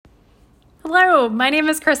Hello, my name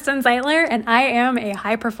is Kristen Zeitler, and I am a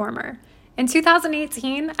high performer. In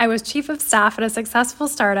 2018, I was chief of staff at a successful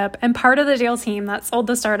startup and part of the deal team that sold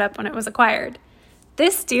the startup when it was acquired.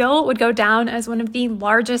 This deal would go down as one of the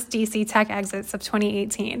largest DC tech exits of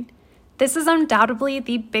 2018. This is undoubtedly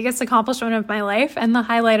the biggest accomplishment of my life and the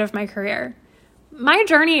highlight of my career. My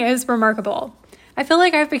journey is remarkable. I feel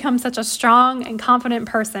like I've become such a strong and confident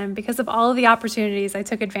person because of all of the opportunities I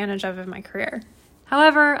took advantage of in my career.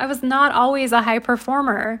 However, I was not always a high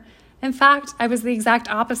performer. In fact, I was the exact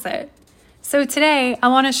opposite. So today, I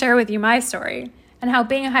want to share with you my story and how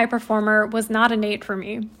being a high performer was not innate for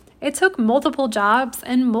me. It took multiple jobs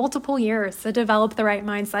and multiple years to develop the right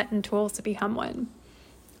mindset and tools to become one.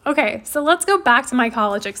 Okay, so let's go back to my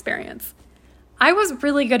college experience. I was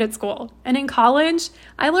really good at school, and in college,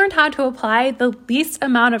 I learned how to apply the least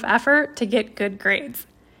amount of effort to get good grades.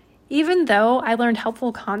 Even though I learned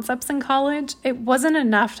helpful concepts in college, it wasn't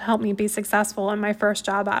enough to help me be successful in my first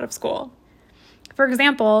job out of school. For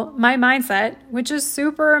example, my mindset, which is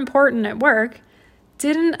super important at work,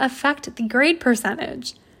 didn't affect the grade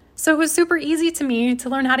percentage. So it was super easy to me to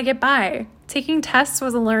learn how to get by. Taking tests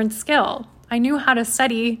was a learned skill. I knew how to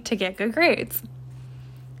study to get good grades.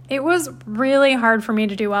 It was really hard for me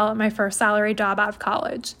to do well at my first salary job out of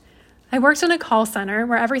college. I worked in a call center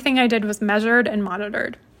where everything I did was measured and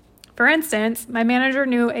monitored. For instance, my manager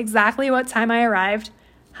knew exactly what time I arrived,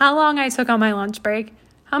 how long I took on my lunch break,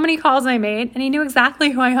 how many calls I made, and he knew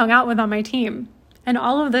exactly who I hung out with on my team. And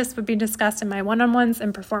all of this would be discussed in my one-on-ones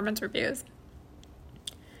and performance reviews.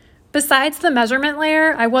 Besides the measurement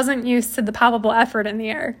layer, I wasn't used to the palpable effort in the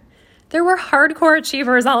air. There were hardcore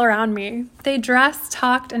achievers all around me. They dressed,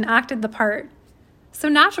 talked, and acted the part. So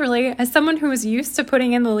naturally, as someone who was used to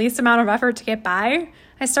putting in the least amount of effort to get by,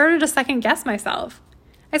 I started to second guess myself.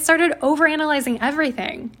 I started overanalyzing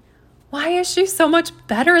everything. Why is she so much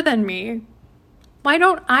better than me? Why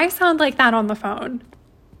don't I sound like that on the phone?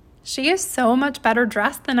 She is so much better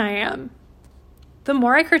dressed than I am. The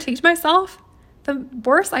more I critiqued myself, the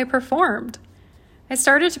worse I performed. I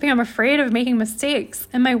started to become afraid of making mistakes,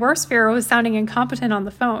 and my worst fear was sounding incompetent on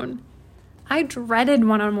the phone. I dreaded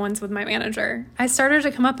one-on-ones with my manager. I started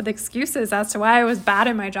to come up with excuses as to why I was bad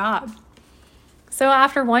at my job. So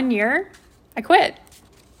after 1 year, I quit.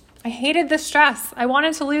 I hated the stress. I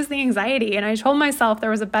wanted to lose the anxiety, and I told myself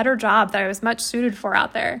there was a better job that I was much suited for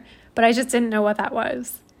out there, but I just didn't know what that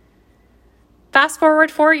was. Fast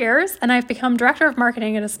forward 4 years, and I've become director of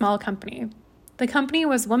marketing at a small company. The company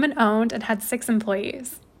was woman-owned and had 6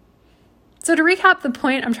 employees. So to recap, the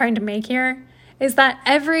point I'm trying to make here is that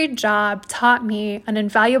every job taught me an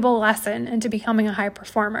invaluable lesson into becoming a high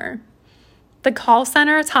performer. The call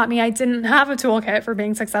center taught me I didn't have a toolkit for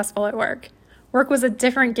being successful at work. Work was a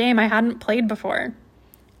different game I hadn't played before.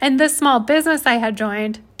 And this small business I had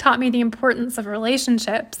joined taught me the importance of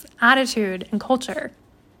relationships, attitude, and culture.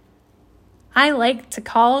 I like to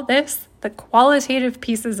call this the qualitative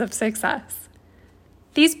pieces of success.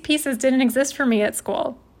 These pieces didn't exist for me at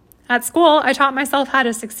school. At school, I taught myself how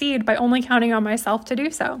to succeed by only counting on myself to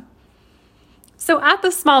do so. So at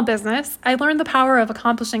the small business, I learned the power of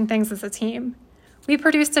accomplishing things as a team. We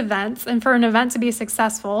produced events, and for an event to be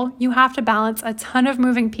successful, you have to balance a ton of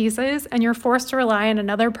moving pieces, and you're forced to rely on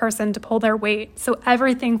another person to pull their weight so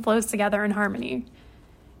everything flows together in harmony.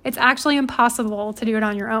 It's actually impossible to do it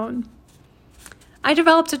on your own. I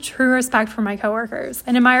developed a true respect for my coworkers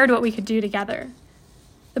and admired what we could do together.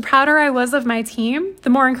 The prouder I was of my team,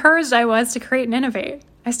 the more encouraged I was to create and innovate.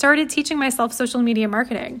 I started teaching myself social media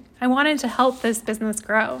marketing. I wanted to help this business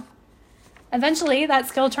grow. Eventually, that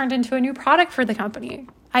skill turned into a new product for the company.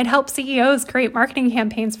 I'd help CEOs create marketing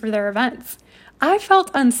campaigns for their events. I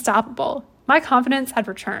felt unstoppable. My confidence had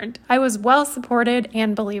returned. I was well supported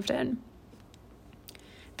and believed in.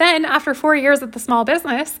 Then, after 4 years at the small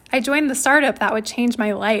business, I joined the startup that would change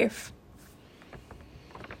my life.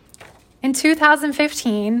 In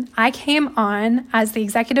 2015, I came on as the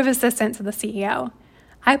executive assistant to the CEO.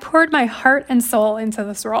 I poured my heart and soul into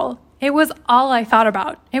this role. It was all I thought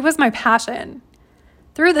about. It was my passion.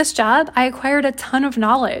 Through this job, I acquired a ton of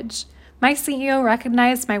knowledge. My CEO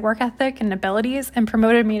recognized my work ethic and abilities and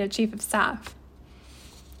promoted me to chief of staff.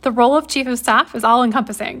 The role of chief of staff is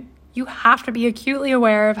all-encompassing. You have to be acutely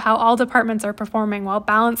aware of how all departments are performing while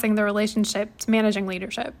balancing the relationship to managing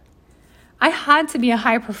leadership. I had to be a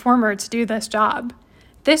high performer to do this job.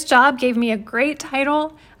 This job gave me a great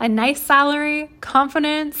title, a nice salary,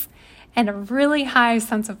 confidence, and a really high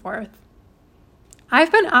sense of worth.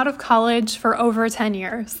 I've been out of college for over 10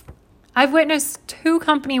 years. I've witnessed 2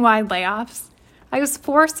 company-wide layoffs. I was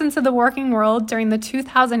forced into the working world during the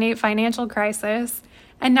 2008 financial crisis,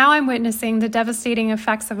 and now I'm witnessing the devastating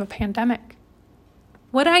effects of a pandemic.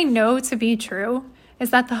 What I know to be true is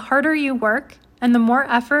that the harder you work and the more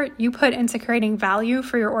effort you put into creating value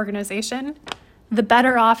for your organization, the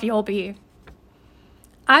better off you'll be.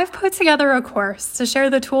 I've put together a course to share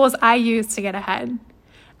the tools I use to get ahead.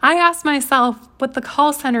 I asked myself what the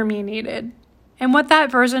call center me needed, and what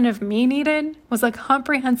that version of me needed was a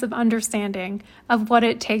comprehensive understanding of what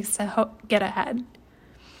it takes to get ahead.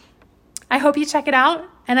 I hope you check it out,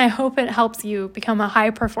 and I hope it helps you become a high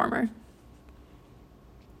performer.